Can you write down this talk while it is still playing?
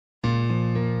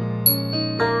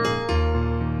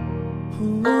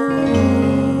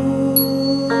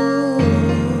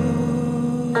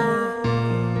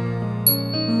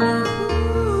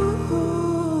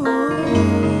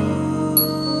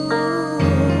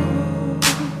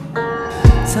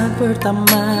Saat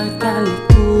pertama kali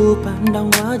ku pandang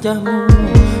wajahmu,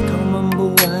 kau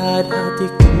membuat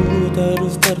hatiku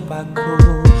terus terpaku.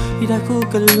 Lidahku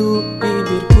keluh,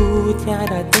 bibirku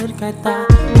tiada terkata.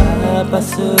 Apa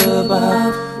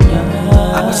sebabnya?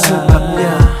 Apa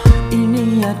sebabnya?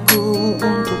 Ini niatku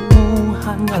untukmu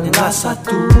hanyalah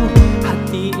satu.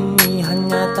 Hati ini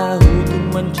hanya tahu untuk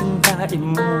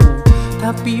mencintaimu.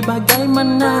 Tapi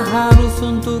bagaimana harus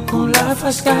untuk ku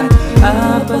lafazkan?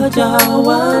 Apa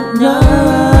jawabnya?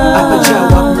 Apa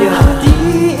jawabnya? Hati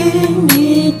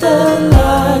ini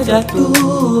telah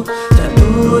jatuh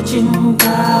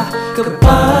cinta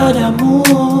kepadamu.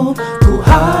 Ku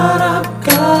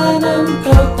harapkan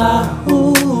engkau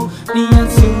tahu niat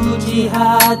suci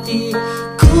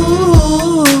hatiku.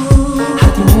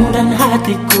 Hatimu dan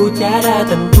hatiku tiada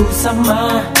tentu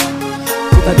sama.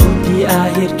 Takut di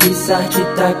akhir kisah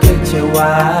kita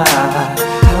kecewa.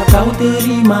 Harap kau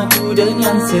terimaku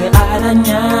dengan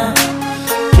seadanya.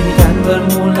 Kini kan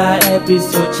bermula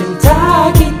episod cinta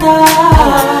kita.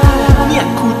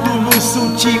 Niatku tulus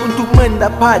suci untuk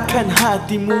mendapatkan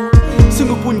hatimu.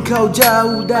 Sungguh pun kau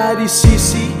jauh dari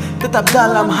sisi, tetap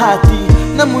dalam hati.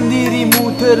 Namun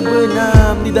dirimu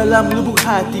terbenam di dalam lubuk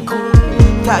hatiku.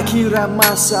 Tak kira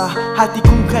masa,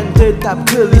 hatiku kan tetap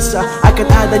gelisah akan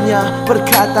adanya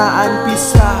perkataan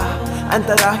pisah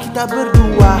antara kita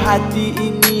berdua. Hati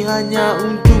ini hanya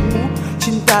untukmu,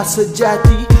 cinta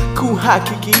sejati ku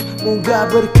hakiki, moga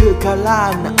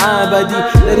berkekalan abadi.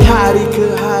 Dari hari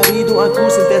ke hari doaku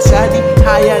sentiasa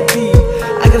dihayati,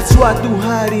 agar suatu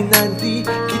hari nanti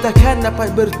kita kan dapat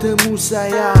bertemu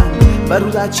sayang.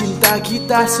 Barulah cinta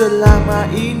kita selama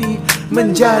ini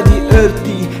menjadi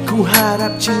erti. Ku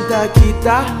harap cinta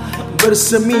kita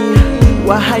bersemi,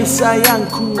 wahai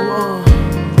sayangku,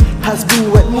 khas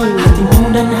buatmu.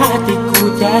 Hatimu dan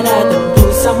hatiku tiada tentu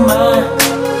sama.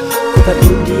 Ku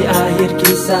takut di akhir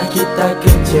kisah kita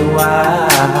kecewa.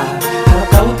 Harap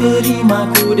kau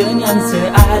terimaku dengan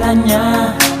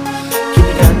seadanya.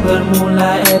 Kini kan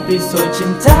bermula episod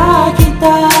cinta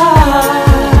kita.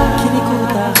 Kini ku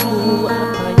tahu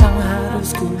apa yang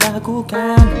harus ku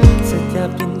lakukan.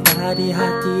 Setiap pinta di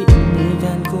hati ini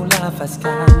kan ku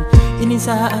lafazkan. Ini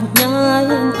saatnya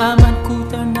yang amat ku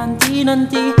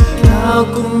ternanti-nanti. Kau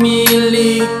ku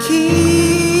miliki.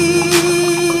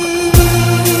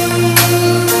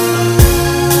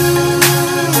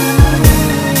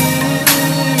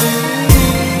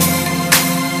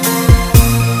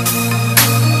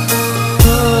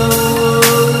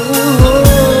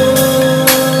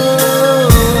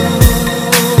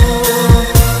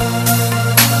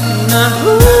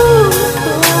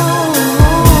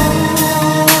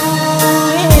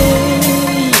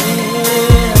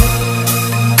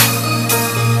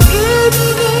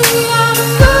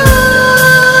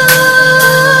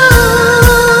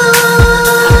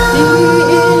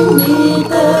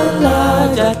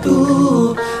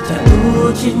 Jatuh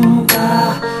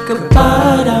cinta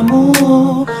kepadamu.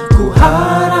 Ku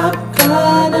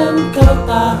harapkan engkau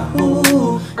tahu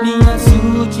niat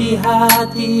suci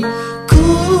hatiku.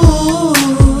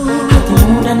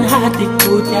 Hatimu dan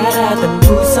hatiku tiada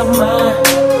tentu sama.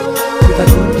 Ku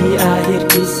takut di akhir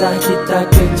kisah kita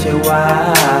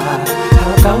kecewa.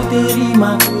 Harap kau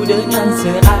terimaku dengan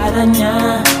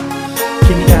seadanya.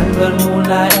 Kini kan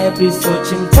bermula episod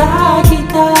cinta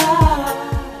kita.